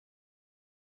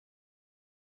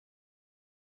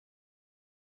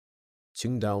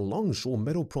Qingdao Longshore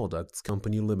Metal Products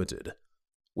Company Limited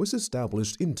was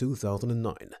established in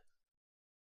 2009.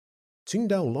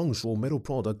 Qingdao Longshore Metal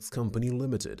Products Company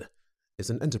Limited is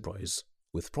an enterprise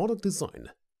with product design,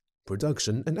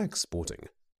 production and exporting.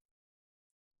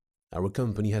 Our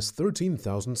company has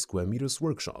 13,000 square meters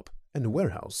workshop and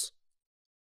warehouse.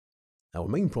 Our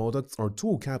main products are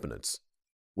tool cabinets,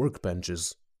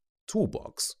 workbenches,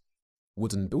 toolbox,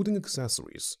 wooden building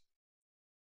accessories.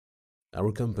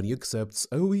 Our company accepts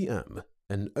OEM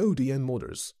and ODM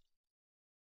orders.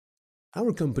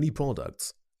 Our company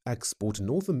products export to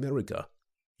North America,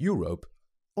 Europe,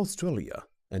 Australia,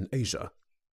 and Asia.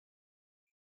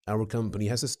 Our company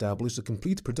has established a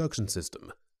complete production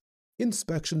system,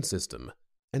 inspection system,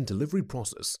 and delivery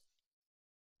process.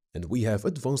 And we have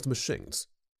advanced machines,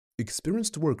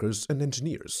 experienced workers and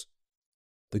engineers.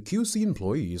 The QC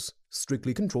employees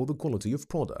strictly control the quality of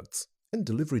products and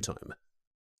delivery time.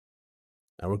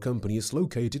 Our company is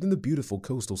located in the beautiful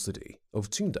coastal city of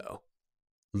Qingdao.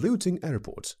 Luting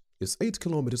Airport is 8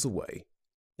 kilometers away,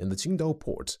 and the Qingdao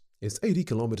port is 80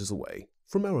 kilometers away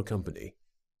from our company.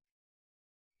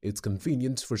 It's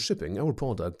convenient for shipping our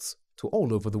products to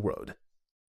all over the world.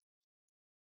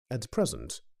 At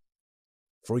present,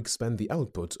 for expand the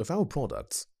output of our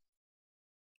products,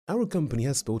 our company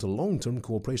has built a long-term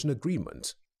cooperation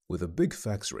agreement with a big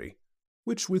factory,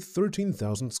 which with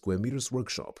 13,000 square meters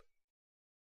workshop.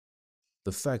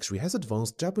 The factory has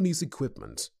advanced Japanese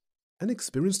equipment and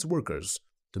experienced workers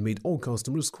to meet all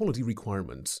customers' quality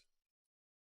requirements.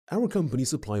 Our company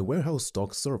supply warehouse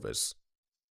stock service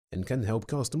and can help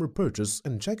customer purchase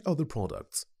and check other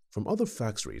products from other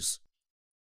factories.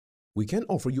 We can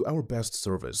offer you our best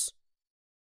service.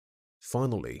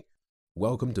 Finally,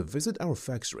 welcome to visit our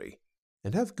factory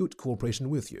and have good cooperation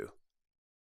with you.